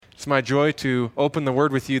It's my joy to open the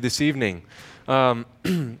Word with you this evening.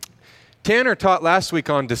 Tanner taught last week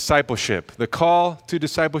on discipleship, the call to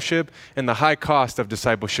discipleship and the high cost of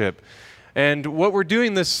discipleship. And what we're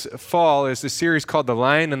doing this fall is a series called The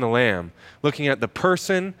Lion and the Lamb, looking at the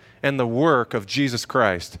person and the work of Jesus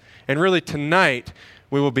Christ. And really tonight,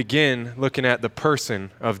 we will begin looking at the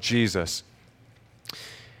person of Jesus.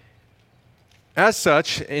 As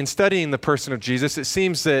such, in studying the person of Jesus, it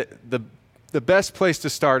seems that the best place to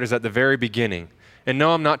start is at the very beginning. And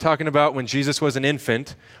no, I'm not talking about when Jesus was an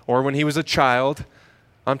infant or when he was a child.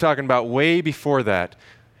 I'm talking about way before that.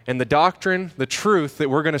 And the doctrine, the truth that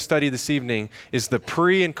we're going to study this evening is the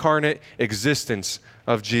pre-incarnate existence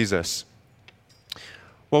of Jesus.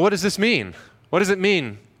 Well, what does this mean? What does it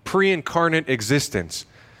mean, pre-incarnate existence?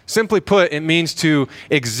 Simply put, it means to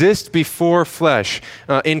exist before flesh.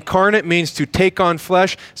 Incarnate means to take on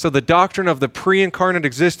flesh. So the doctrine of the pre-incarnate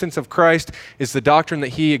existence of Christ is the doctrine that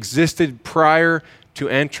he existed prior to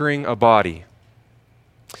entering a body.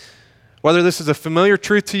 Whether this is a familiar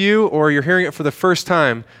truth to you or you're hearing it for the first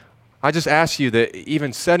time, I just ask you that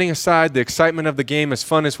even setting aside the excitement of the game, as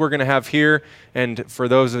fun as we're going to have here, and for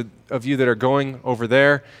those of you that are going over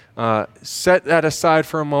there, set that aside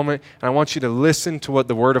for a moment, and I want you to listen to what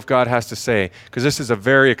the Word of God has to say, because this is a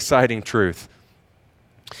very exciting truth.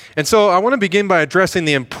 And so I want to begin by addressing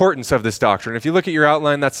the importance of this doctrine. If you look at your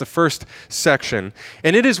outline, that's the first section.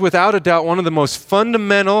 And it is without a doubt one of the most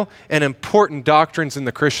fundamental and important doctrines in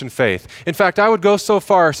the Christian faith. In fact, I would go so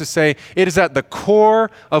far as to say it is at the core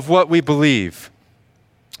of what we believe.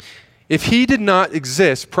 If he did not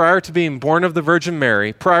exist prior to being born of the Virgin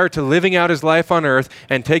Mary, prior to living out his life on earth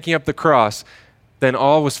and taking up the cross, then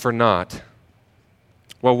all was for naught.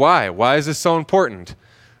 Well, why? Why is this so important?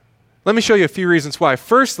 Let me show you a few reasons why.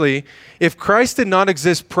 Firstly, if Christ did not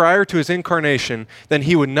exist prior to his incarnation, then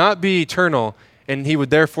he would not be eternal, and he would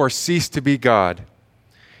therefore cease to be God.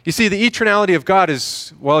 You see, the eternality of God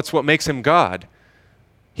is, well, it's what makes him God.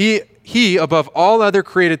 He, above all other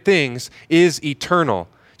created things, is eternal.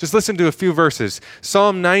 Just listen to a few verses.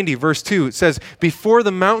 Psalm 90, verse 2, it says, "Before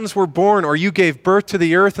the mountains were born, or you gave birth to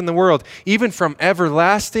the earth and the world, even from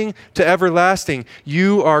everlasting to everlasting,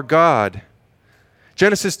 you are God."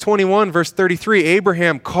 Genesis 21, verse 33,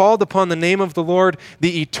 Abraham called upon the name of the Lord,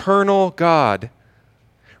 the eternal God.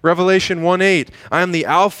 Revelation 1:8, "I am the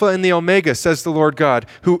Alpha and the Omega, says the Lord God,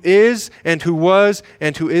 who is and who was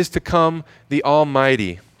and who is to come, the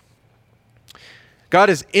Almighty." God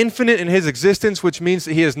is infinite in his existence, which means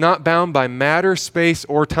that he is not bound by matter, space,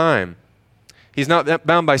 or time. He's not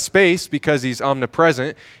bound by space because he's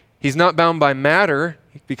omnipresent. He's not bound by matter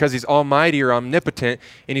because he's almighty or omnipotent.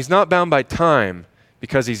 And he's not bound by time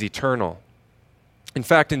because he's eternal. In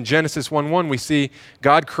fact, in Genesis 1:1, we see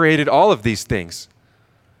God created all of these things.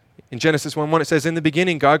 In Genesis 1:1, it says, "In the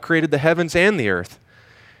beginning, God created the heavens and the earth."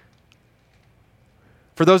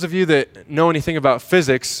 For those of you that know anything about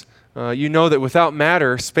physics, you know that without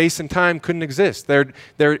matter, space and time couldn't exist.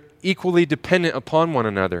 They're equally dependent upon one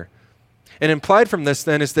another. And implied from this,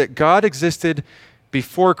 then, is that God existed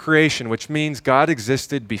before creation, which means God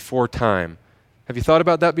existed before time. Have you thought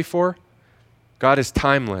about that before? God is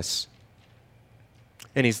timeless,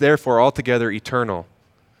 and he's therefore altogether eternal.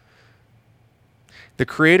 The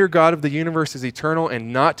creator God of the universe is eternal,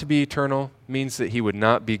 and not to be eternal means that he would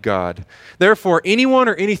not be God. Therefore, anyone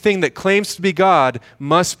or anything that claims to be God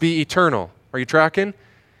must be eternal. Are you tracking?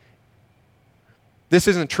 This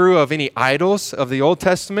isn't true of any idols of the Old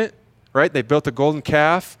Testament, right? They built a golden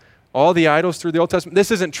calf, all the idols through the Old Testament. This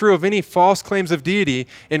isn't true of any false claims of deity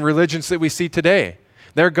in religions that we see today.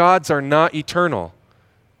 Their gods are not eternal.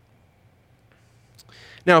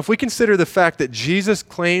 Now, if we consider the fact that Jesus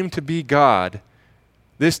claimed to be God,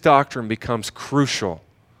 this doctrine becomes crucial.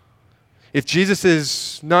 If Jesus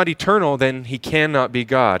is not eternal, then he cannot be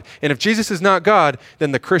God. And if Jesus is not God,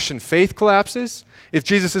 then the Christian faith collapses. If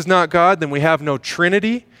Jesus is not God, then we have no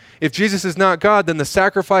Trinity. If Jesus is not God, then the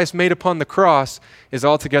sacrifice made upon the cross is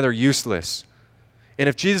altogether useless. And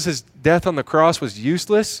if Jesus' death on the cross was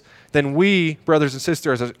useless, then we, brothers and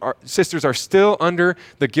sisters, are still under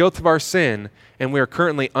the guilt of our sin, and we are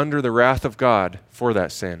currently under the wrath of God for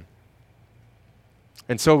that sin.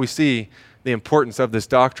 And so we see the importance of this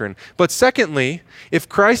doctrine. But secondly, if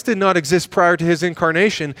Christ did not exist prior to his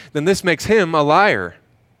incarnation, then this makes him a liar.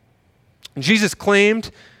 Jesus claimed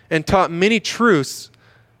and taught many truths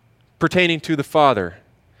pertaining to the Father.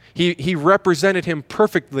 He represented him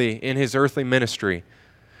perfectly in his earthly ministry.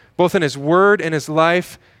 Both in his word and his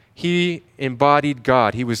life, he embodied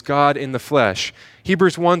God. He was God in the flesh.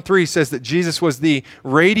 Hebrews 1:3 says that Jesus was the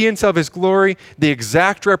radiance of his glory, the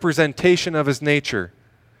exact representation of his nature.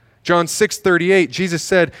 John 6:38, Jesus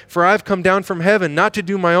said, "For I've come down from heaven not to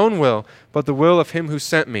do my own will, but the will of him who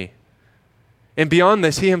sent me." And beyond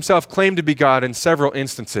this, he himself claimed to be God in several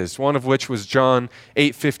instances, one of which was John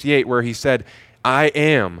 8:58, where he said, "I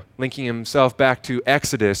am," linking himself back to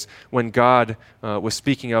Exodus when God was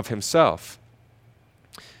speaking of himself.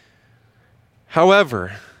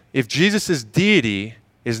 However, if Jesus' deity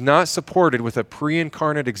is not supported with a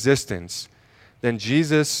pre-incarnate existence, then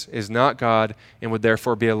Jesus is not God and would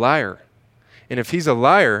therefore be a liar. And if he's a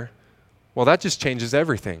liar, well, that just changes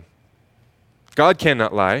everything. God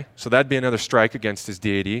cannot lie, so that'd be another strike against his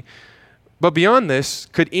deity. But beyond this,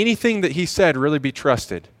 could anything that he said really be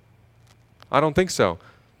trusted? I don't think so.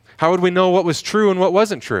 How would we know what was true and what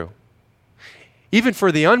wasn't true? Even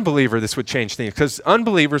for the unbeliever, this would change things, because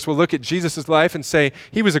unbelievers will look at Jesus' life and say,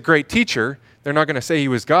 he was a great teacher. They're not going to say he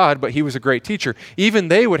was God, but he was a great teacher. Even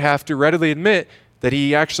they would have to readily admit that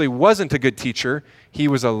he actually wasn't a good teacher. He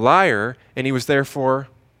was a liar, and he was therefore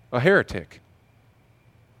a heretic.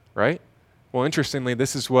 Right? Well, interestingly,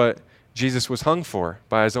 this is what Jesus was hung for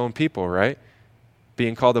by his own people, right?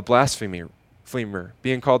 Being called a blasphemer,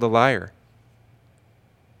 being called a liar.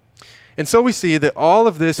 And so we see that all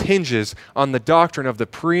of this hinges on the doctrine of the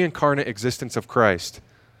pre-incarnate existence of Christ.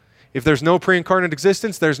 If there's no pre-incarnate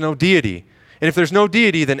existence, there's no deity. And if there's no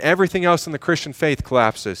deity, then everything else in the Christian faith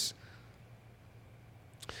collapses.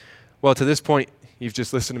 Well, to this point, you've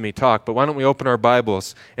just listened to me talk, but why don't we open our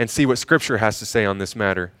Bibles and see what Scripture has to say on this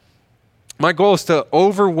matter? My goal is to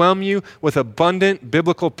overwhelm you with abundant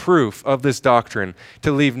biblical proof of this doctrine,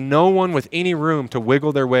 to leave no one with any room to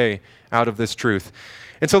wiggle their way out of this truth.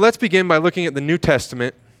 And so let's begin by looking at the New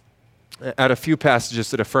Testament at a few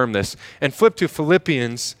passages that affirm this, and flip to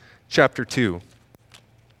Philippians chapter 2.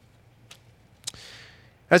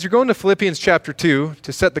 As you're going to Philippians chapter 2,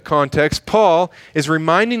 to set the context, Paul is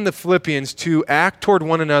reminding the Philippians to act toward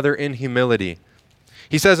one another in humility.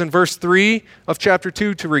 He says in verse 3 of chapter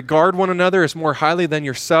 2 to regard one another as more highly than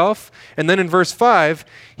yourself. And then in verse 5,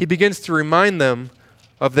 he begins to remind them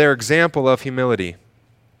of their example of humility.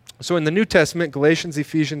 So in the New Testament, Galatians,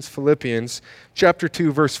 Ephesians, Philippians, chapter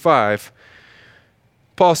 2, verse 5,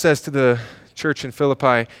 Paul says to the church in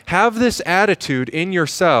Philippi, "Have this attitude in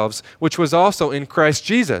yourselves, which was also in Christ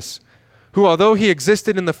Jesus, who, although he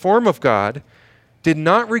existed in the form of God, did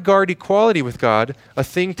not regard equality with God a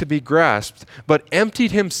thing to be grasped, but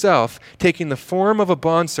emptied himself, taking the form of a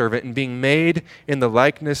bondservant and being made in the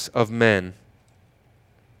likeness of men."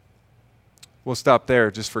 We'll stop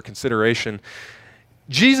there just for consideration.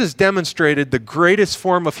 Jesus demonstrated the greatest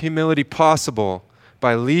form of humility possible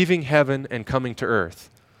by leaving heaven and coming to earth.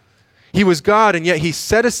 He was God, and yet he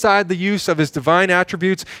set aside the use of his divine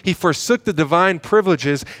attributes. He forsook the divine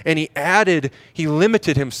privileges, and he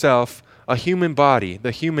limited himself a human body,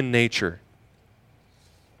 the human nature.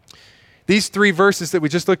 These three verses that we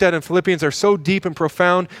just looked at in Philippians are so deep and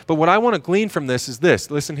profound, but what I want to glean from this is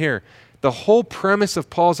this. Listen here. The whole premise of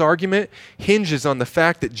Paul's argument hinges on the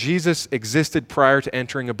fact that Jesus existed prior to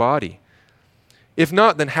entering a body. If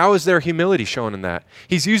not, then how is there humility shown in that?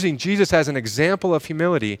 He's using Jesus as an example of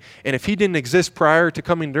humility, and if he didn't exist prior to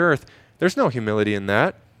coming to earth, there's no humility in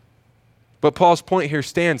that. But Paul's point here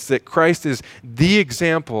stands that Christ is the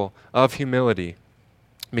example of humility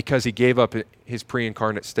because he gave up his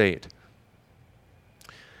pre-incarnate state.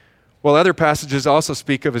 Well, other passages also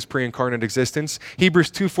speak of his pre-incarnate existence. Hebrews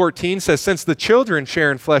 2:14 says, "Since the children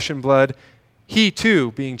share in flesh and blood, he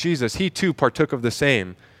too," being Jesus, "he too partook of the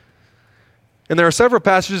same." And there are several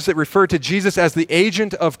passages that refer to Jesus as the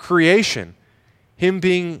agent of creation, him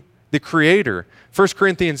being the creator. 1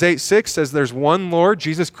 Corinthians 8:6 says there's one Lord,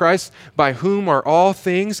 Jesus Christ, by whom are all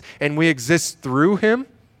things, and we exist through him.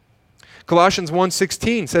 Colossians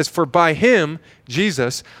 1:16 says, "For by him,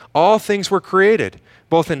 Jesus, all things were created,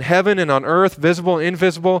 both in heaven and on earth, visible and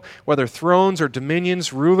invisible, whether thrones or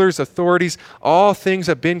dominions, rulers, authorities, all things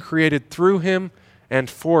have been created through him and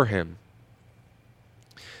for him."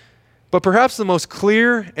 But perhaps the most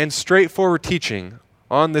clear and straightforward teaching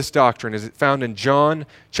on this doctrine is found in John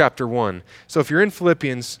chapter 1. So if you're in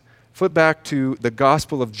Philippians, flip back to the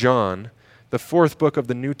Gospel of John, the fourth book of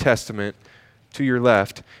the New Testament to your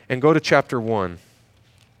left, and go to chapter 1.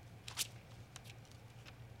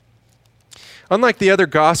 Unlike the other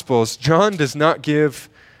Gospels, John does not give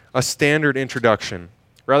a standard introduction.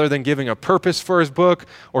 Rather than giving a purpose for his book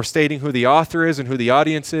or stating who the author is and who the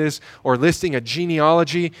audience is or listing a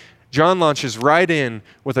genealogy, John launches right in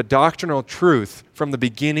with a doctrinal truth from the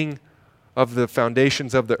beginning of the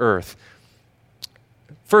foundations of the earth.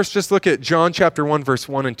 First, just look at John chapter 1, verse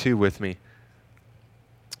 1 and 2 with me.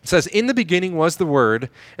 It says, "In the beginning was the Word,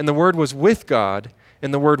 and the Word was with God,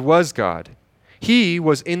 and the Word was God. He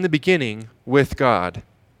was in the beginning with God.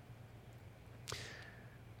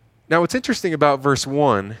 Now, what's interesting about verse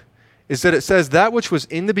 1 is that it says that which was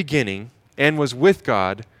in the beginning and was with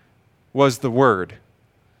God was the Word.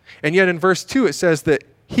 And yet in verse 2 it says that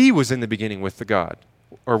He was in the beginning with the God,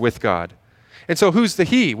 or with God. And so who's the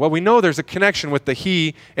He? Well, we know there's a connection with the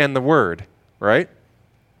He and the Word, right?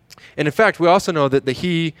 And in fact, we also know that the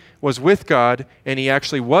He was with God and He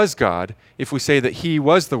actually was God if we say that He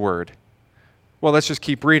was the Word. Well, let's just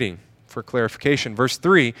keep reading for clarification. Verse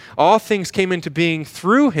 3, all things came into being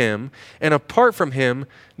through Him, and apart from Him,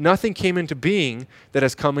 nothing came into being that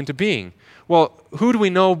has come into being. Well, who do we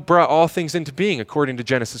know brought all things into being according to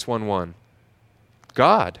Genesis 1:1?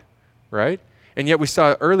 God, right? And yet we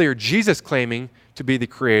saw earlier Jesus claiming to be the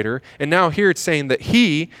creator, and now here it's saying that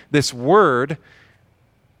He, this Word,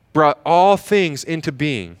 brought all things into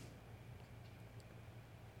being.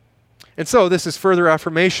 And so this is further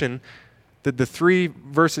affirmation that the three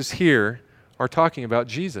verses here are talking about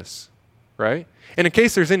Jesus, right? And in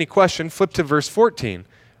case there's any question, flip to verse 14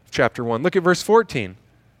 of chapter 1. Look at verse 14. It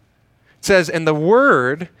says, and the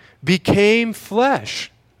Word became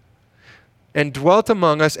flesh and dwelt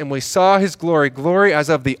among us, and we saw His glory, glory as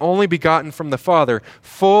of the only begotten from the Father,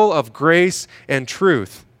 full of grace and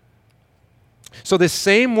truth. So this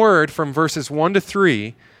same Word from verses 1 to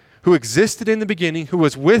 3, who existed in the beginning, who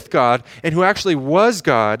was with God, and who actually was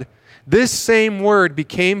God, this same Word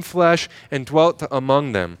became flesh and dwelt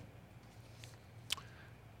among them.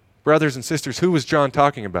 Brothers and sisters, who was John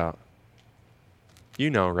talking about? You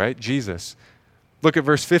know, right? Jesus. Look at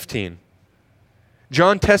verse 15.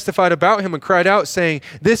 John testified about Him and cried out, saying,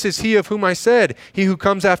 this is He of whom I said, He who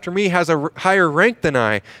comes after me has a higher rank than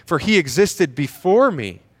I, for He existed before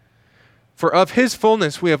me. For of His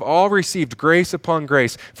fullness we have all received grace upon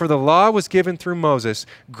grace. For the law was given through Moses,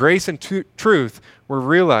 grace and truth were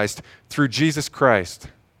realized through Jesus Christ.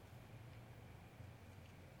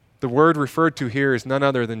 The Word referred to here is none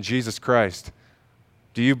other than Jesus Christ.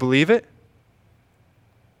 Do you believe it?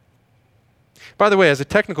 By the way, as a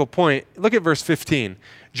technical point, look at verse 15.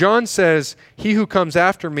 John says, He who comes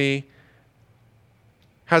after me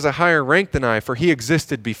has a higher rank than I, for He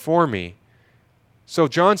existed before me. So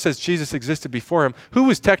John says Jesus existed before Him. Who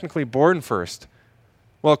was technically born first?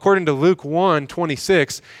 Well, according to Luke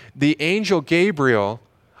 1:26, the angel Gabriel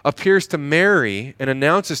appears to Mary and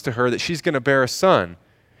announces to her that she's going to bear a son.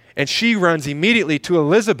 And she runs immediately to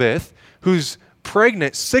Elizabeth, who's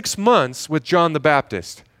pregnant 6 months with John the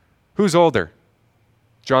Baptist. Who's older?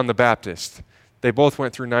 John the Baptist. They both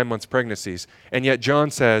went through 9 months pregnancies. And yet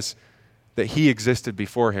John says that He existed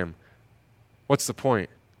before him. What's the point?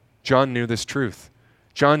 John knew this truth.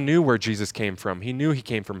 John knew where Jesus came from. He knew He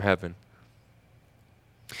came from heaven.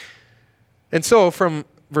 And so from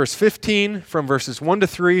verse 15, from verses 1 to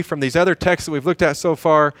 3, from these other texts that we've looked at so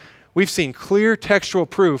far, we've seen clear textual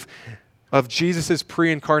proof of Jesus'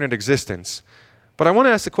 pre-incarnate existence. But I want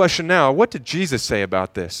to ask the question now, what did Jesus say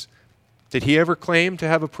about this? Did He ever claim to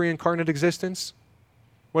have a pre-incarnate existence?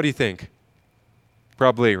 What do you think?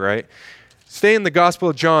 Probably, right? Stay in the Gospel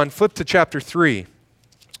of John, flip to chapter 3.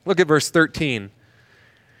 Look at verse 13.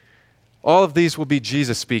 All of these will be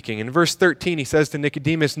Jesus speaking. In verse 13, He says to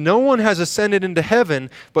Nicodemus, no one has ascended into heaven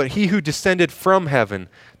but He who descended from heaven,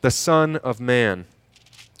 the Son of Man.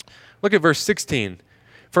 Look at verse 16.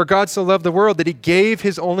 For God so loved the world that He gave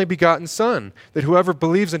His only begotten Son, that whoever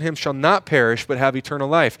believes in Him shall not perish but have eternal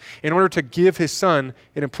life. In order to give His Son,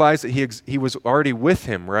 it implies that He was already with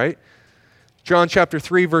Him, right? John chapter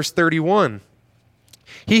 3, verse 31.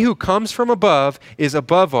 He who comes from above is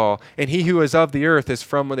above all, and He who is of the earth is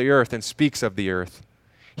from the earth and speaks of the earth.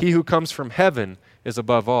 He who comes from heaven is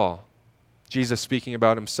above all. Jesus speaking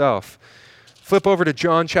about Himself. Flip over to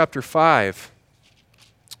John chapter 5,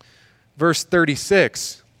 verse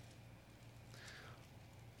 36.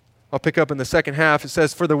 I'll pick up in the second half. It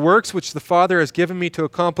says, for the works which the Father has given me to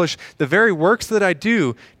accomplish, the very works that I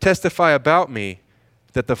do testify about me,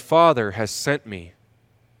 that the Father has sent me.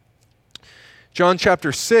 John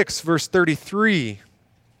chapter 6, verse 33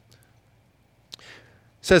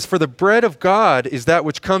 says, for the bread of God is that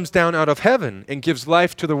which comes down out of heaven and gives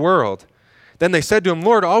life to the world. Then they said to Him,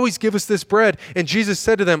 Lord, always give us this bread. And Jesus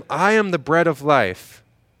said to them, I am the bread of life.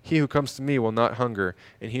 He who comes to me will not hunger,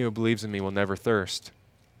 and he who believes in me will never thirst.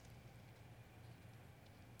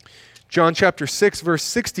 John chapter 6, verse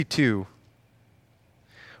 62.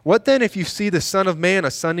 What then if you see the Son of Man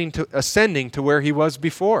ascending to where He was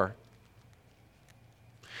before?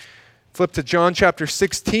 Flip to John chapter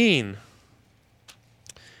 16,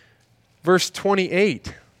 verse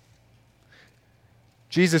 28.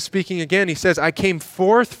 Jesus speaking again, he says, I came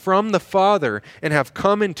forth from the Father and have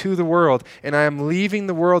come into the world, and I am leaving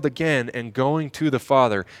the world again and going to the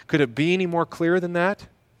Father. Could it be any more clear than that?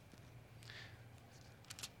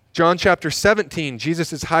 John chapter 17,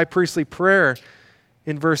 Jesus' high priestly prayer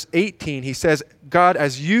in verse 18, he says, God,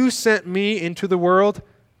 as you sent me into the world,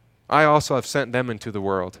 I also have sent them into the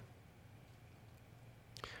world.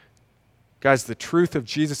 Guys, the truth of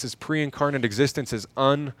Jesus' pre-incarnate existence is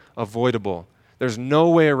unavoidable. There's no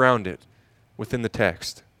way around it within the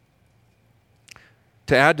text.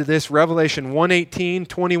 To add to this, Revelation 1:18,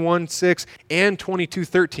 21:6, and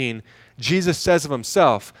 22:13, Jesus says of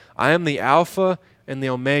himself, I am the Alpha and the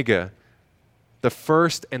Omega, the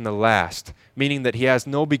first and the last, meaning that he has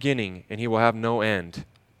no beginning and he will have no end.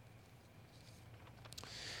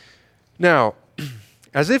 Now,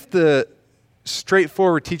 as if the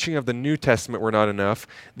straightforward teaching of the New Testament were not enough,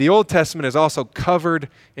 the Old Testament is also covered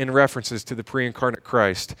in references to the pre-incarnate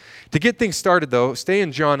Christ. To get things started, though, stay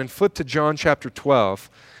in John and flip to John chapter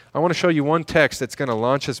 12. I want to show you one text that's going to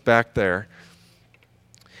launch us back there.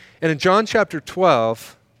 And in John chapter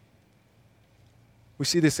 12, we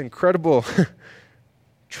see this incredible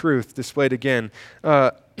truth displayed again.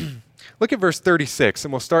 Look at verse 36,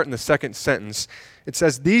 and we'll start in the second sentence. It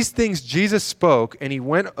says, These things Jesus spoke, and he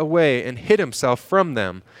went away and hid himself from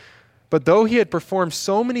them. But though he had performed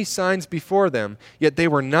so many signs before them, yet they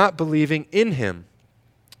were not believing in him.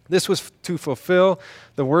 This was to fulfill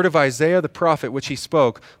the word of Isaiah the prophet, which he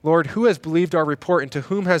spoke, Lord, who has believed our report, and to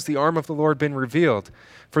whom has the arm of the Lord been revealed?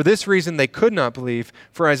 For this reason they could not believe,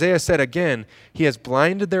 for Isaiah said again, He has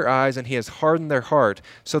blinded their eyes, and he has hardened their heart,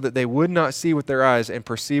 so that they would not see with their eyes and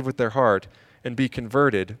perceive with their heart, and be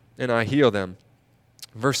converted, and I heal them.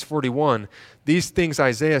 Verse 41, These things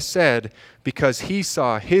Isaiah said because he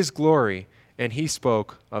saw his glory, and he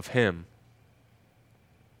spoke of him.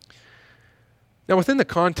 Now, within the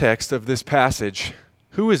context of this passage,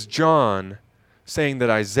 who is John saying that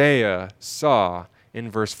Isaiah saw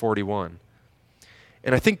in verse 41?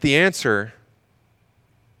 And I think the answer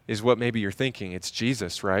is what maybe you're thinking. It's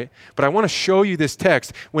Jesus, right? But I want to show you this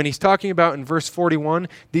text. When he's talking about in verse 41,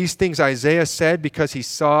 these things Isaiah said because he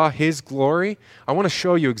saw his glory, I want to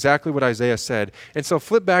show you exactly what Isaiah said. And so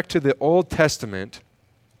flip back to the Old Testament,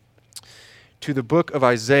 to the book of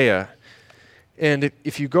Isaiah. And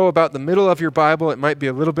if you go about the middle of your Bible, it might be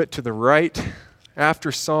a little bit to the right,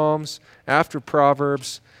 after Psalms, after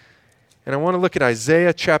Proverbs. And I want to look at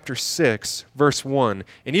Isaiah chapter 6, verse 1.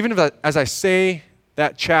 And even as I say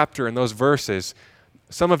that chapter and those verses,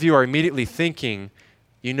 some of you are immediately thinking,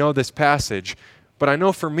 you know this passage. But I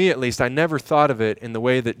know for me at least, I never thought of it in the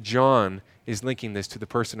way that John is linking this to the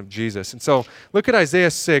person of Jesus. And so look at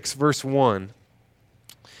Isaiah 6, verse 1.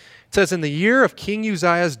 It says, In the year of King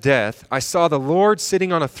Uzziah's death, I saw the Lord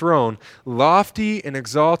sitting on a throne, lofty and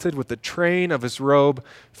exalted, with the train of his robe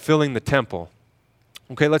filling the temple.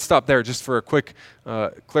 Okay, let's stop there just for a quick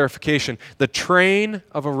clarification. The train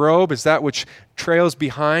of a robe is that which trails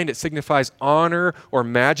behind. It signifies honor or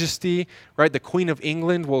majesty, right? The Queen of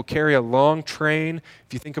England will carry a long train.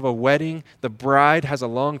 If you think of a wedding, the bride has a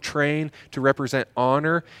long train to represent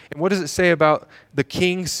honor. And what does it say about the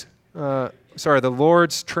the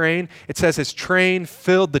Lord's train? It says his train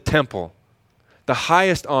filled the temple. The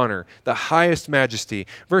highest honor, the highest majesty.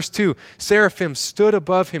 Verse 2, Seraphim stood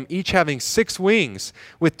above him, each having 6 wings.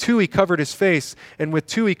 With 2 he covered his face, and with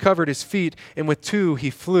 2 he covered his feet, and with 2 he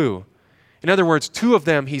flew. In other words, 2 of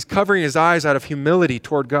them he's covering his eyes out of humility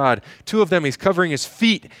toward God. 2 of them he's covering his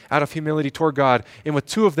feet out of humility toward God. And with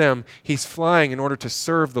 2 of them he's flying in order to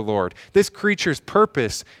serve the Lord. This creature's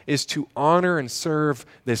purpose is to honor and serve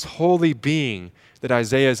this holy being that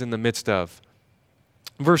Isaiah is in the midst of.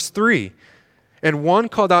 Verse 3, And one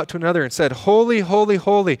called out to another and said, Holy, holy,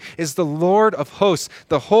 holy is the Lord of hosts.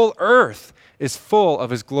 The whole earth is full of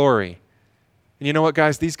his glory. And you know what,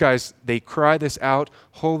 guys? These guys, they cry this out,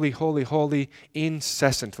 holy, holy, holy,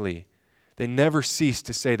 incessantly. They never cease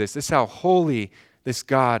to say this. This is how holy this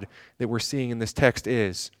God that we're seeing in this text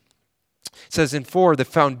is. It says in 4, the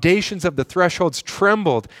foundations of the thresholds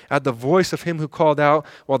trembled at the voice of him who called out,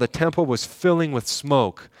 while the temple was filling with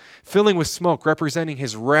smoke. Filling with smoke, representing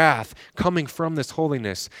his wrath coming from this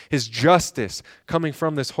holiness, his justice coming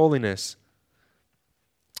from this holiness.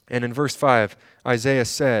 And in verse 5, Isaiah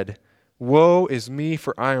said, Woe is me,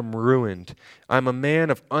 for I am ruined. I am a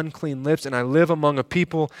man of unclean lips, and I live among a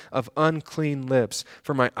people of unclean lips.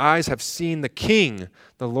 For my eyes have seen the King,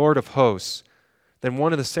 the Lord of hosts. Then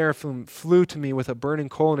one of the seraphim flew to me with a burning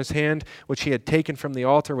coal in his hand, which he had taken from the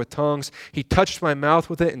altar with tongues. He touched my mouth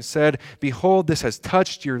with it and said, Behold, this has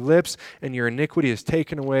touched your lips, and your iniquity is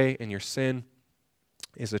taken away, and your sin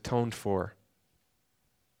is atoned for.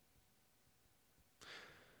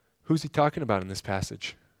 Who's he talking about in this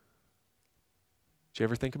passage? Did you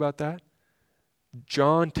ever think about that?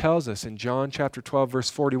 John tells us in John chapter 12, verse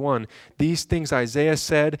 41, these things Isaiah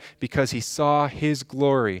said because he saw his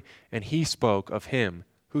glory, and he spoke of him.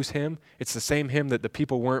 Who's him? It's the same him that the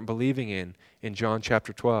people weren't believing in John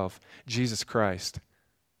chapter 12, Jesus Christ.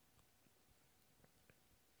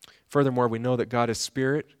 Furthermore, we know that God is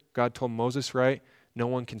spirit. God told Moses, right? No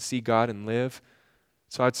one can see God and live.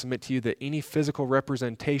 So I'd submit to you that any physical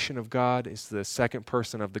representation of God is the second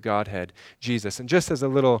person of the Godhead, Jesus. And just as a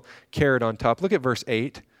little carrot on top, look at verse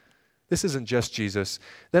 8. This isn't just Jesus.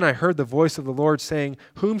 Then I heard the voice of the Lord saying,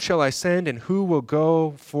 whom shall I send and who will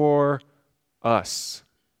go for us?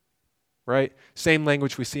 Right? Same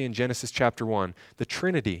language we see in Genesis chapter 1. The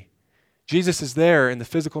Trinity. Jesus is there in the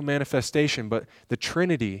physical manifestation, but the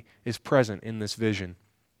Trinity is present in this vision.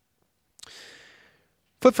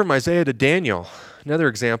 Flip from Isaiah to Daniel. Another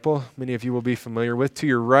example many of you will be familiar with. To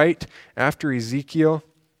your right, after Ezekiel,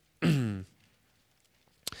 after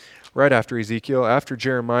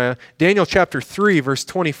Jeremiah, Daniel chapter 3, verse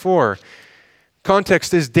 24.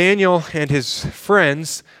 Context is Daniel and his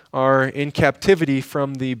friends are in captivity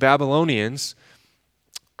from the Babylonians,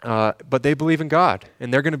 but they believe in God,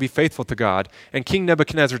 and they're going to be faithful to God. And King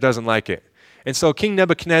Nebuchadnezzar doesn't like it. And so King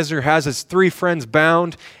Nebuchadnezzar has his 3 friends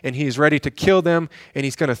bound, and he's ready to kill them, and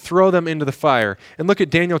he's going to throw them into the fire. And look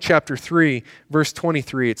at Daniel chapter 3, verse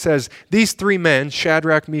 23. It says, these 3 men,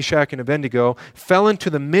 Shadrach, Meshach, and Abednego, fell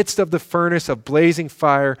into the midst of the furnace of blazing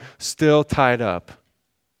fire, still tied up.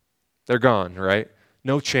 They're gone, right?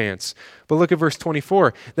 No chance. But look at verse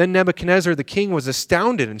 24. Then Nebuchadnezzar the king was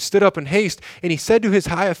astounded and stood up in haste, and he said to his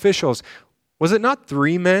high officials, was it not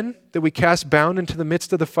 3 men that we cast bound into the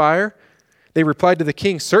midst of the fire? They replied to the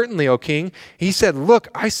king, certainly, O king. He said, look,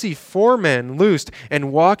 I see 4 men loosed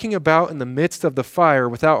and walking about in the midst of the fire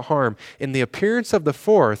without harm. And the appearance of the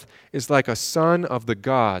 4th is like a son of the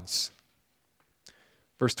gods.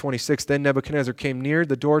 Verse 26, then Nebuchadnezzar came near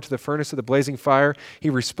the door to the furnace of the blazing fire. He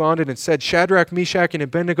responded and said, Shadrach, Meshach, and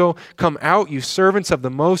Abednego, come out, you servants of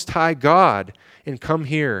the Most High God, and come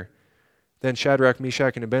here. Then Shadrach,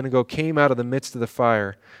 Meshach, and Abednego came out of the midst of the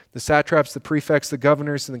fire. The satraps, the prefects, the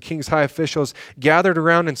governors, and the king's high officials gathered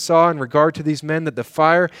around and saw in regard to these men that the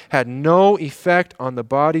fire had no effect on the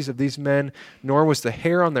bodies of these men, nor was the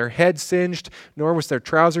hair on their head singed, nor was their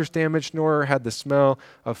trousers damaged, nor had the smell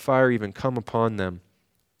of fire even come upon them.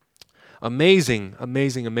 Amazing,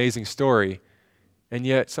 amazing, amazing story. And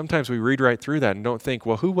yet sometimes we read right through that and don't think,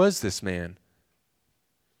 well, who was this man?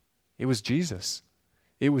 It was Jesus.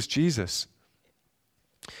 It was Jesus.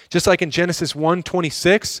 Just like in Genesis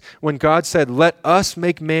 1:26, when God said, let us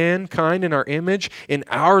make mankind in our image, in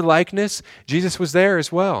our likeness, Jesus was there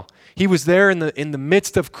as well. He was there in the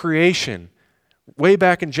midst of creation, way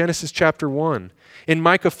back in Genesis chapter 1. In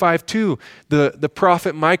Micah 5:2, the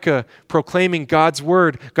prophet Micah proclaiming God's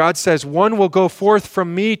word, God says, one will go forth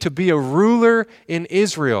from me to be a ruler in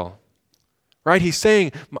Israel. Right? He's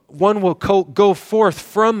saying, one will go forth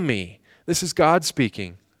from me. This is God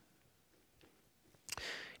speaking.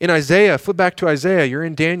 In Isaiah, flip back to Isaiah. You're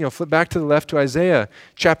in Daniel. Flip back to the left to Isaiah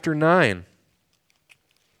chapter 9.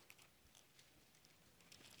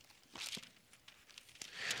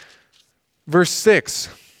 Verse 6.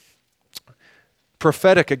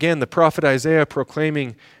 Prophetic, again, the prophet Isaiah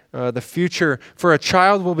proclaiming the future. For a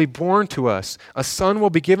child will be born to us, a son will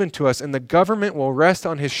be given to us, and the government will rest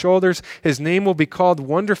on his shoulders. His name will be called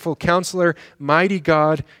Wonderful Counselor, Mighty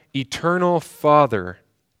God, Eternal Father,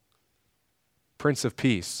 Prince of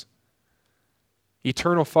Peace.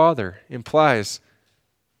 Eternal Father implies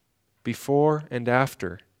before and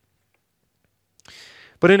after.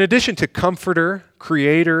 But in addition to Comforter,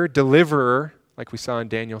 Creator, Deliverer, like we saw in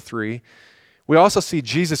Daniel 3, we also see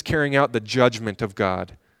Jesus carrying out the judgment of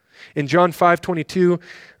God. In John 5:22,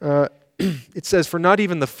 it says, for not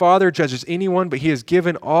even the Father judges anyone, but he has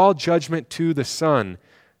given all judgment to the Son.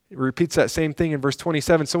 It repeats that same thing in verse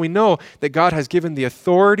 27. So we know that God has given the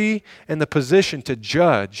authority and the position to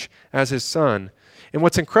judge as his Son. And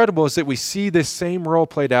what's incredible is that we see this same role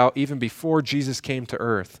played out even before Jesus came to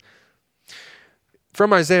earth.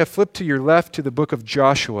 From Isaiah, flip to your left to the book of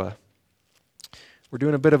Joshua. We're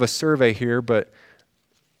doing a bit of a survey here, but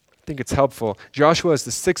I think it's helpful. Joshua is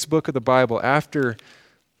the 6th book of the Bible after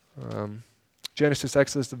Genesis,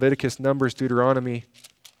 Exodus, Leviticus, Numbers, Deuteronomy.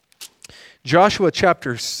 Joshua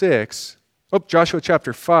chapter 5.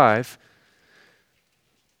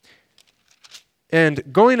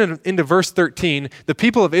 And going into verse 13, the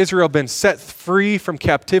people of Israel have been set free from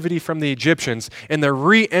captivity from the Egyptians, and they're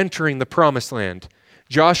re-entering the promised land.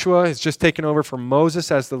 Joshua has just taken over from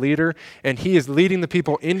Moses as the leader, and he is leading the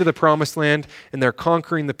people into the promised land, and they're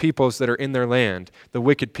conquering the peoples that are in their land, the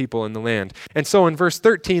wicked people in the land. And so in verse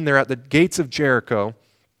 13, they're at the gates of Jericho,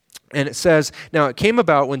 and it says, "Now it came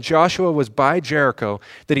about when Joshua was by Jericho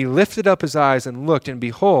that he lifted up his eyes and looked, and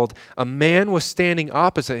behold, a man was standing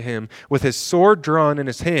opposite him with his sword drawn in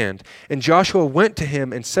his hand. And Joshua went to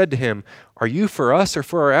him and said to him, 'Are you for us or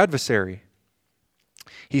for our adversary?'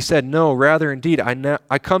 He said, 'No, rather indeed,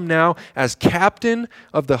 I come now as captain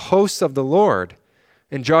of the hosts of the Lord.'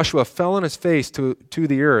 And Joshua fell on his face to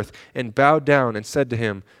the earth and bowed down and said to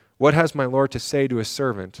him, 'What has my Lord to say to his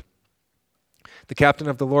servant?' The captain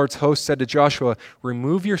of the Lord's host said to Joshua,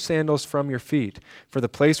 'Remove your sandals from your feet, for the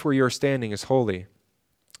place where you are standing is holy.'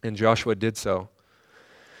 And Joshua did so.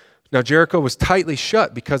 Now Jericho was tightly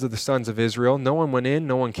shut because of the sons of Israel. No one went in,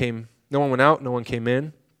 no one went out, no one came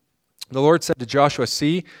in. The Lord said to Joshua,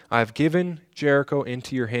 'See, I have given Jericho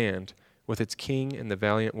into your hand with its king and the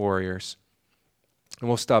valiant warriors.'" And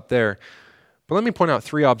we'll stop there. But let me point out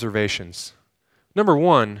 3 observations. Number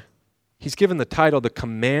 1, he's given the title the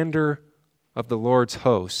commander of the Lord's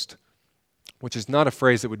host, which is not a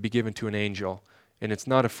phrase that would be given to an angel, and it's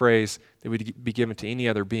not a phrase that would be given to any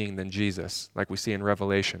other being than Jesus, like we see in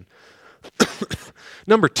Revelation.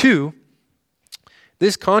 Number 2,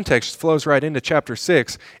 this context flows right into chapter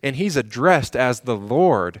 6, and he's addressed as the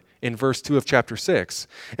Lord in verse 2 of chapter 6.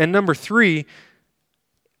 And number 3,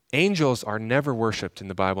 angels are never worshipped in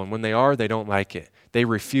the Bible, and when they are, they don't like it. They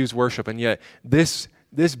refuse worship, and yet this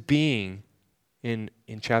being in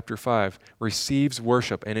chapter 5 receives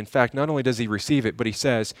worship. And in fact, not only does he receive it, but he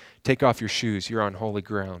says, "Take off your shoes, you're on holy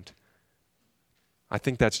ground." I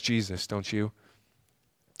think that's Jesus, don't you?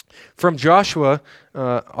 From Joshua,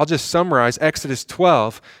 I'll just summarize Exodus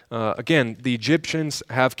 12. Again, the Egyptians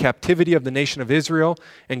have captivity of the nation of Israel,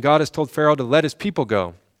 and God has told Pharaoh to let his people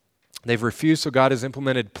go. They've refused, so God has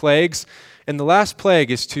implemented plagues. And the last plague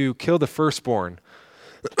is to kill the firstborn.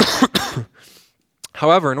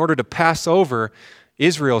 However, in order to pass over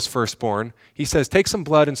Israel's firstborn, he says, "Take some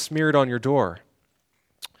blood and smear it on your door."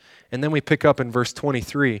 And then we pick up in verse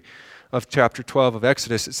 23 of chapter 12 of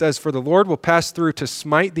Exodus. It says, "For the Lord will pass through to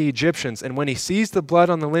smite the Egyptians, and when he sees the blood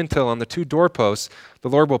on the lintel on the 2 doorposts, the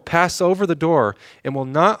Lord will pass over the door and will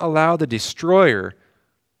not allow the destroyer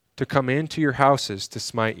to come into your houses to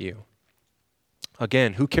smite you."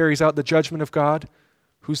 Again, who carries out the judgment of God?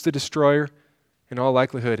 Who's the destroyer? In all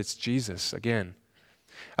likelihood, it's Jesus again.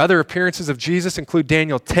 Other appearances of Jesus include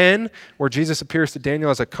Daniel 10, where Jesus appears to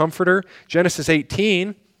Daniel as a comforter. Genesis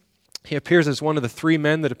 18, he appears as one of the 3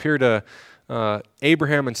 men that appear to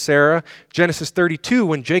Abraham and Sarah. Genesis 32,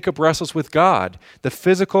 when Jacob wrestles with God, the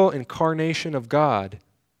physical incarnation of God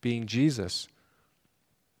being Jesus.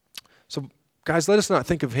 So, guys, let us not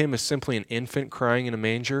think of him as simply an infant crying in a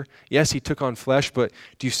manger. Yes, he took on flesh, but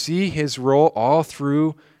do you see his role all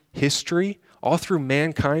through history, all through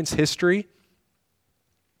mankind's history?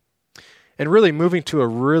 And really moving to a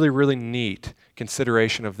really, really neat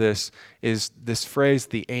consideration of this is this phrase,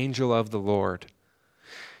 the angel of the Lord.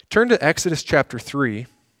 Turn to Exodus chapter 3.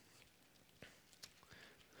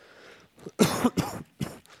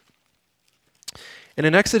 And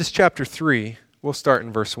in Exodus chapter 3, we'll start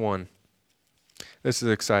in verse 1. This is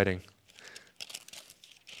exciting.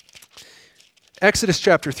 Exodus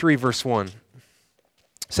chapter 3, verse 1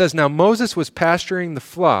 says, "Now Moses was pasturing the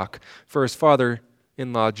flock for his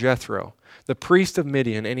father-in-law Jethro, the priest of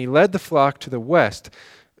Midian, and he led the flock to the west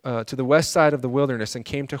side of the wilderness and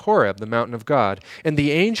came to Horeb, the mountain of God. And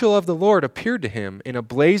the angel of the Lord appeared to him in a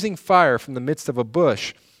blazing fire from the midst of a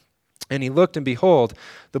bush. And he looked, and behold,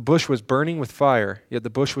 the bush was burning with fire, yet the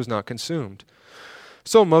bush was not consumed.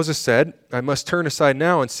 So Moses said, 'I must turn aside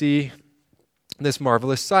now and see this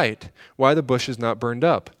marvelous sight, why the bush is not burned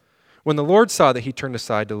up.' When the Lord saw that he turned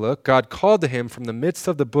aside to look, God called to him from the midst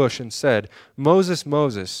of the bush and said, 'Moses,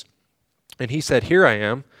 Moses.' And he said, 'Here I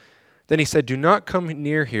am.' Then he said, 'Do not come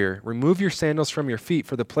near here. Remove your sandals from your feet,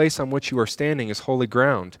 for the place on which you are standing is holy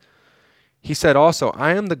ground.' He said also,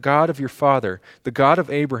 'I am the God of your father, the God of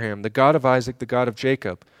Abraham, the God of Isaac, the God of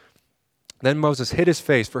Jacob.' Then Moses hid his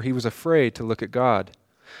face, for he was afraid to look at God.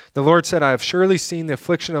 The Lord said, 'I have surely seen the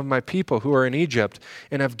affliction of my people who are in Egypt,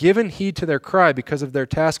 and have given heed to their cry because of their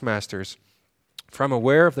taskmasters, for I am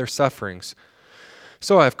aware of their sufferings.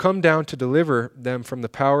 So I have come down to deliver them from the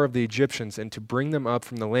power of the Egyptians and to bring them up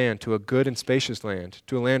from the land to a good and spacious land,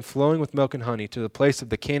 to a land flowing with milk and honey, to the place of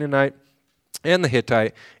the Canaanite and the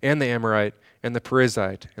Hittite and the Amorite and the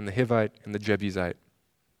Perizzite and the Hivite and the Jebusite.'"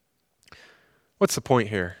 What's the point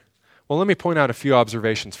here? Well, let me point out a few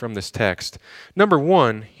observations from this text. Number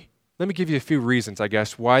 1, Let me give you a few reasons, I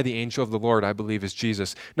guess, why the angel of the Lord, I believe, is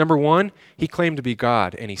Jesus. Number one, he claimed to be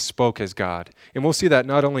God, and he spoke as God. And we'll see that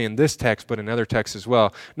not only in this text, but in other texts as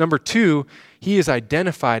well. Number two, he is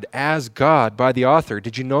identified as God by the author.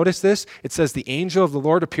 Did you notice this? It says the angel of the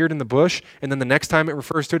Lord appeared in the bush, and then the next time it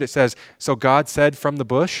refers to it, it says, so God said from the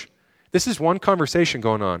bush. This is one conversation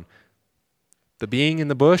going on. The being in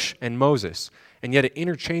the bush and Moses. And yet it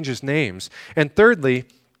interchanges names. And thirdly,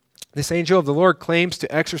 this angel of the Lord claims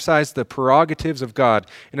to exercise the prerogatives of God.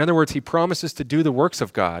 In other words, he promises to do the works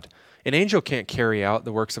of God. An angel can't carry out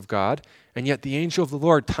the works of God, and yet the angel of the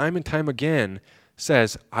Lord, time and time again,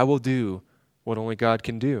 says, I will do what only God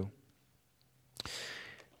can do.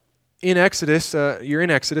 In Exodus, you're in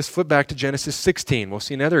Exodus, flip back to Genesis 16. We'll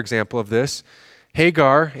see another example of this.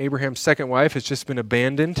 Hagar, Abraham's second wife, has just been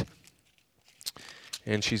abandoned,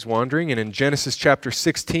 and she's wandering. And in Genesis chapter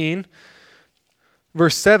 16,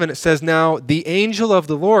 verse 7, it says, now the angel of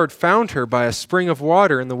the Lord found her by a spring of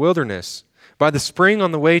water in the wilderness, by the spring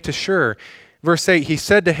on the way to Shur. Verse 8, he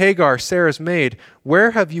said to Hagar, Sarah's maid,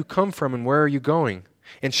 where have you come from and where are you going?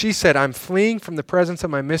 And she said, I'm fleeing from the presence of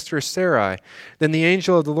my mistress Sarai. Then the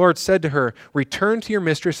angel of the Lord said to her, return to your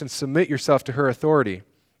mistress and submit yourself to her authority.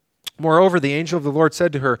 Moreover, the angel of the Lord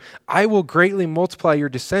said to her, I will greatly multiply your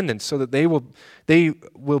descendants so that they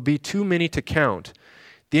will be too many to count.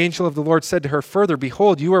 The angel of the Lord said to her further,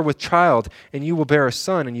 behold, you are with child, and you will bear a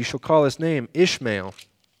son, and you shall call his name Ishmael,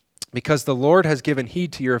 because the Lord has given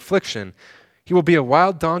heed to your affliction. He will be a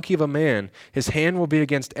wild donkey of a man. His hand will be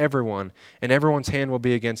against everyone, and everyone's hand will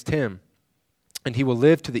be against him. And he will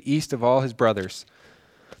live to the east of all his brothers.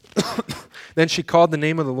 Then she called the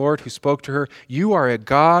name of the Lord who spoke to her, you are a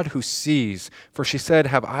God who sees. For she said,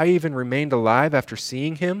 have I even remained alive after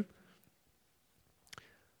seeing him?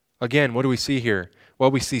 Again, what do we see here? Well,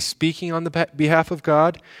 we see speaking on the behalf of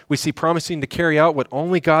God. We see promising to carry out what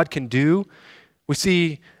only God can do. We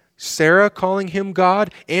see Sarah calling him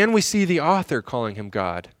God, and we see the author calling him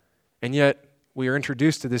God. And yet, we are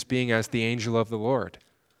introduced to this being as the angel of the Lord.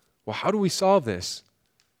 Well, how do we solve this?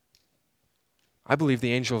 I believe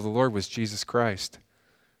the angel of the Lord was Jesus Christ.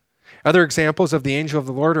 Other examples of the angel of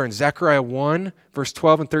the Lord are in Zechariah 1, verse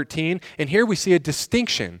 12 and 13. And here we see a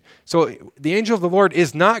distinction. So the angel of the Lord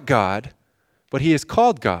is not God, but he is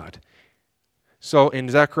called God. So in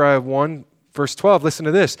Zechariah 1, verse 12, listen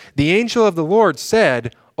to this. The angel of the Lord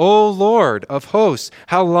said, O Lord of hosts,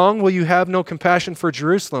 how long will you have no compassion for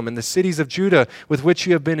Jerusalem and the cities of Judah with which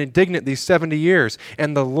you have been indignant these 70 years?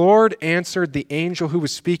 And the Lord answered the angel who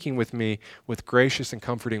was speaking with me with gracious and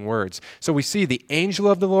comforting words. So we see the angel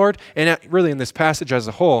of the Lord, and really in this passage as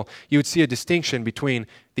a whole, you would see a distinction between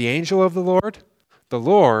the angel of the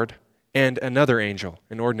Lord, and another angel,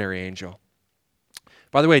 an ordinary angel.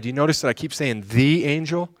 By the way, do you notice that I keep saying the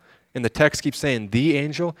angel? And the text keeps saying the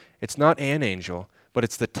angel? It's not an angel, but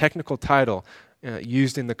it's the technical title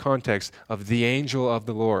used in the context of the angel of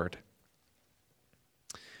the Lord.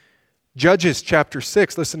 Judges chapter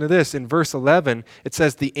 6, listen to this. In verse 11, it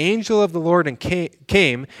says, the angel of the Lord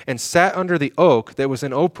came and sat under the oak that was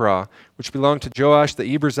in Ophrah, which belonged to Joash the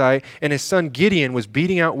Eberzite, and his son Gideon was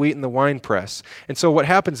beating out wheat in the winepress. And so what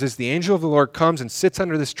happens is the angel of the Lord comes and sits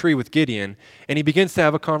under this tree with Gideon, and he begins to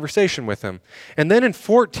have a conversation with him. And then in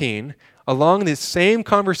 14, along this same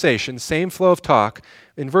conversation, same flow of talk,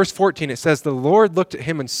 in verse 14 it says, the Lord looked at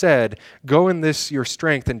him and said, go in this your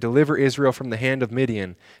strength and deliver Israel from the hand of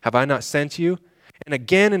Midian. Have I not sent you? And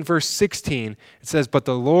again in verse 16 it says, but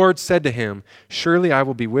the Lord said to him, surely I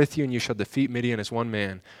will be with you and you shall defeat Midian as one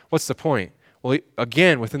man. What's the point? Well,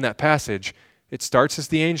 again, within that passage, it starts as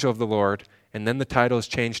the angel of the Lord, and then the title is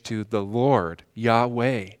changed to the Lord,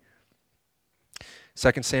 Yahweh.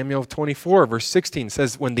 2 Samuel 24, verse 16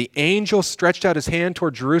 says, when the angel stretched out his hand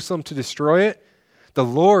toward Jerusalem to destroy it, the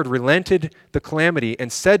Lord relented the calamity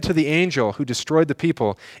and said to the angel who destroyed the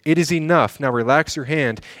people, it is enough, now relax your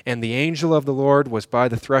hand. And the angel of the Lord was by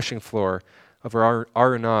the threshing floor of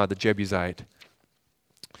Araunah the Jebusite.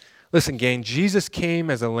 Listen, gang, Jesus came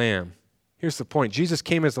as a lamb. Here's the point. Jesus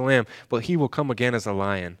came as a lamb, but he will come again as a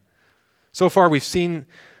lion. So far, we've seen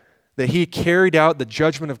that he carried out the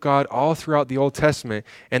judgment of God all throughout the Old Testament,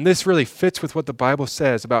 and this really fits with what the Bible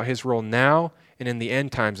says about his role now and in the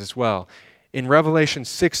end times as well. In Revelation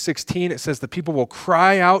 6:16, it says the people will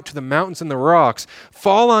cry out to the mountains and the rocks,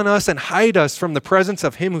 fall on us and hide us from the presence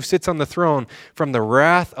of him who sits on the throne, from the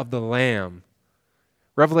wrath of the Lamb.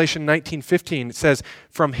 Revelation 19:15, it says,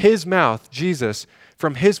 from his mouth, Jesus,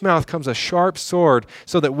 from his mouth comes a sharp sword,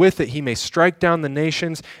 so that with it he may strike down the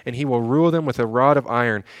nations, and he will rule them with a rod of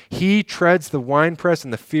iron. He treads the winepress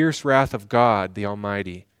in the fierce wrath of God, the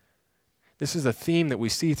Almighty. This is a theme that we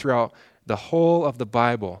see throughout the whole of the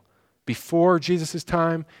Bible. before Jesus'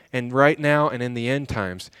 time and right now and in the end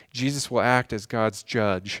times. Jesus will act as God's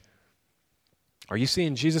judge. Are you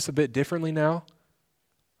seeing Jesus a bit differently now?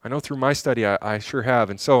 I know through my study I sure have.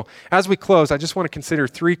 And so as we close, I just want to consider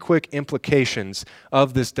 3 quick implications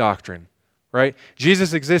of this doctrine, right?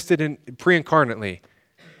 Jesus existed pre-incarnately.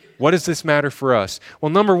 What does this matter for us?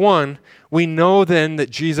 Well, number 1, we know then that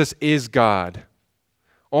Jesus is God.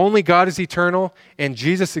 Only God is eternal, and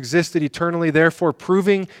Jesus existed eternally. Therefore,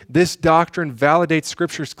 proving this doctrine validates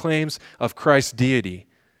Scripture's claims of Christ's deity.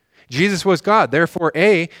 Jesus was God. Therefore,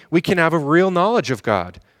 we can have a real knowledge of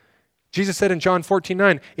God. Jesus said in John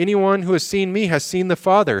 14:9, anyone who has seen me has seen the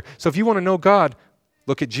Father. So if you want to know God,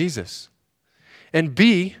 look at Jesus. And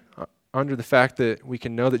B, under the fact that we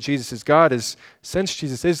can know that Jesus is God, is since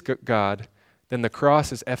Jesus is God, then the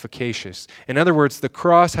cross is efficacious. In other words, the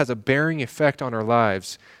cross has a bearing effect on our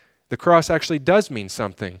lives. The cross actually does mean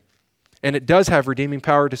something, and it does have redeeming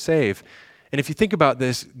power to save. And if you think about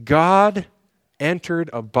this, God entered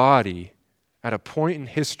a body at a point in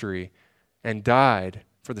history and died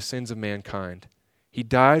for the sins of mankind. He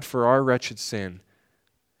died for our wretched sin.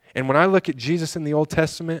 And when I look at Jesus in the Old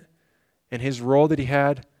Testament and his role that he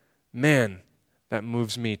had, man, that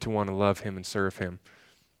moves me to want to love him and serve him.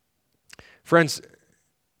 Friends,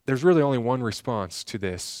 there's really only one response to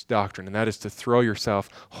this doctrine, and that is to throw yourself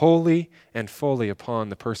wholly and fully upon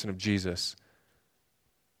the person of Jesus.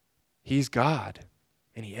 He's God,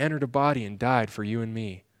 and he entered a body and died for you and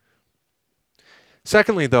me.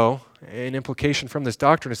 Secondly, though, an implication from this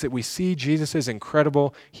doctrine is that we see Jesus'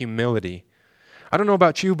 incredible humility. I don't know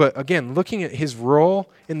about you, but again, looking at his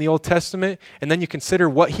role in the Old Testament, and then you consider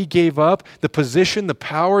what he gave up, the position, the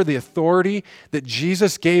power, the authority that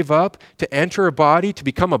Jesus gave up to enter a body, to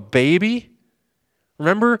become a baby.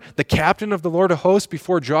 Remember the captain of the Lord of hosts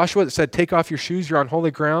before Joshua that said, take off your shoes, you're on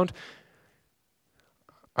holy ground?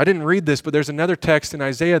 I didn't read this, but there's another text in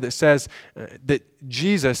Isaiah that says that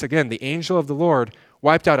Jesus, again, the angel of the Lord,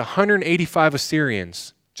 wiped out 185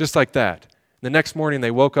 Assyrians, just like that. The next morning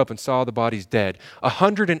they woke up and saw the bodies dead.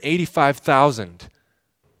 185,000.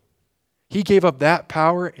 He gave up that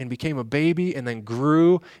power and became a baby and then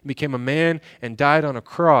grew and became a man and died on a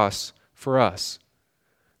cross for us.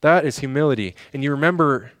 That is humility. And you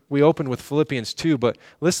remember we opened with Philippians 2, but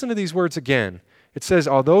listen to these words again. It says,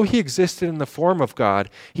 although he existed in the form of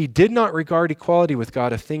God, he did not regard equality with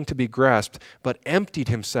God a thing to be grasped, but emptied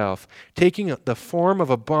himself, taking the form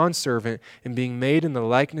of a bondservant and being made in the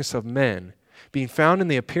likeness of men. Being found in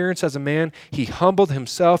the appearance as a man, he humbled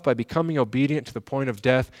himself by becoming obedient to the point of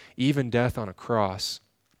death, even death on a cross.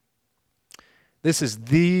 This is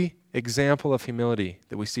the example of humility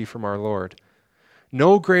that we see from our Lord.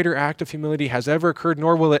 No greater act of humility has ever occurred,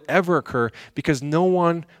 nor will it ever occur, because no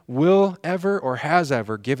one will ever or has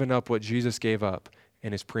ever given up what Jesus gave up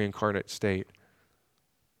in his pre-incarnate state.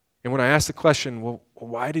 And when I ask the question, well,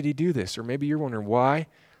 why did he do this? Or maybe you're wondering why.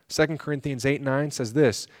 2 Corinthians 8:9 says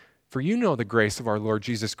this, for you know the grace of our Lord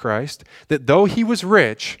Jesus Christ, that though he was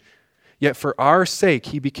rich, yet for our sake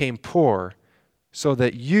he became poor, so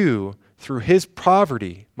that you, through his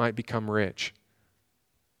poverty, might become rich.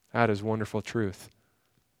 That is wonderful truth.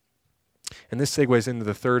 And this segues into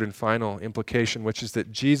the third and final implication, which is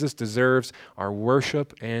that Jesus deserves our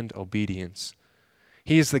worship and obedience.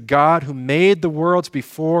 He is the God who made the worlds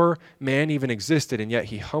before man even existed, and yet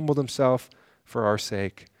he humbled himself for our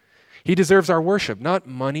sake. He deserves our worship, not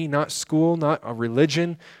money, not school, not a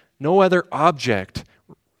religion. No other object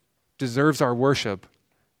deserves our worship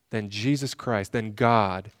than Jesus Christ, than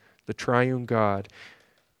God, the triune God.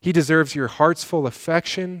 He deserves your heart's full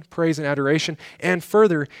affection, praise, and adoration. And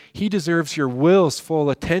further, he deserves your will's full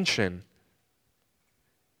attention.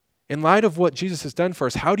 In light of what Jesus has done for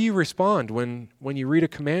us, how do you respond when you read a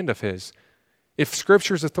command of his? If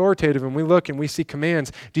Scripture is authoritative and we look and we see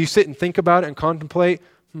commands, do you sit and think about it and contemplate,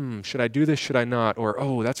 should I do this, should I not? Or,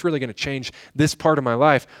 oh, that's really going to change this part of my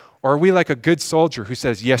life. Or are we like a good soldier who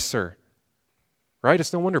says, yes, sir? Right?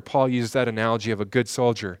 It's no wonder Paul uses that analogy of a good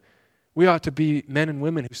soldier. We ought to be men and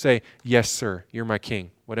women who say, yes, sir, you're my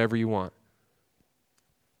king, whatever you want.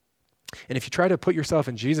 And if you try to put yourself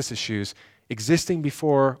in Jesus' shoes, existing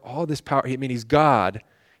before all this power, he's God,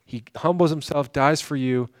 he humbles himself, dies for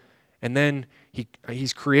you, and then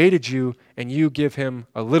he's created you, and you give him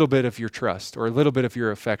a little bit of your trust, or a little bit of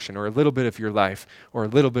your affection, or a little bit of your life, or a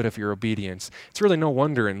little bit of your obedience. It's really no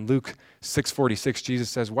wonder in Luke 6:46, Jesus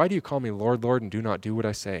says, why do you call me Lord, Lord, and do not do what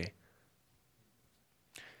I say?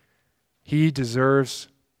 He deserves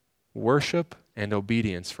worship and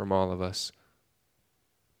obedience from all of us.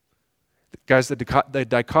 Guys, the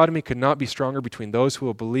dichotomy could not be stronger between those who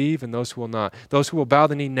will believe and those who will not. Those who will bow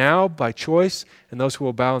the knee now by choice and those who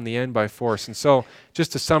will bow in the end by force. And so,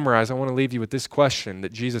 just to summarize, I want to leave you with this question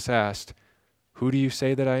that Jesus asked: who do you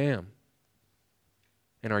say that I am?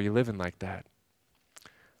 And are you living like that?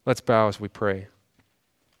 Let's bow as we pray.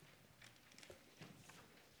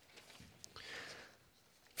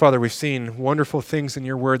 Father, we've seen wonderful things in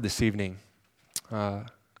your word this evening. God,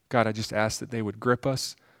 I just ask that they would grip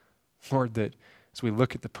us. Lord, that as we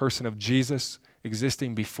look at the person of Jesus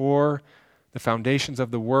existing before the foundations of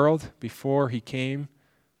the world, before he came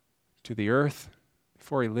to the earth,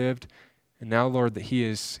 before he lived, and now, Lord, that he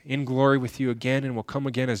is in glory with you again and will come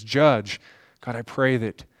again as judge. God, I pray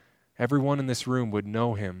that everyone in this room would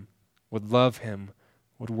know him, would love him,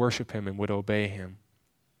 would worship him, and would obey him.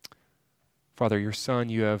 Father, your Son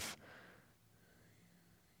you have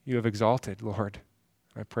exalted, Lord.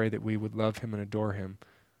 I pray that we would love him and adore him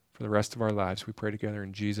for the rest of our lives. We pray together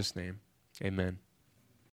in Jesus' name. Amen.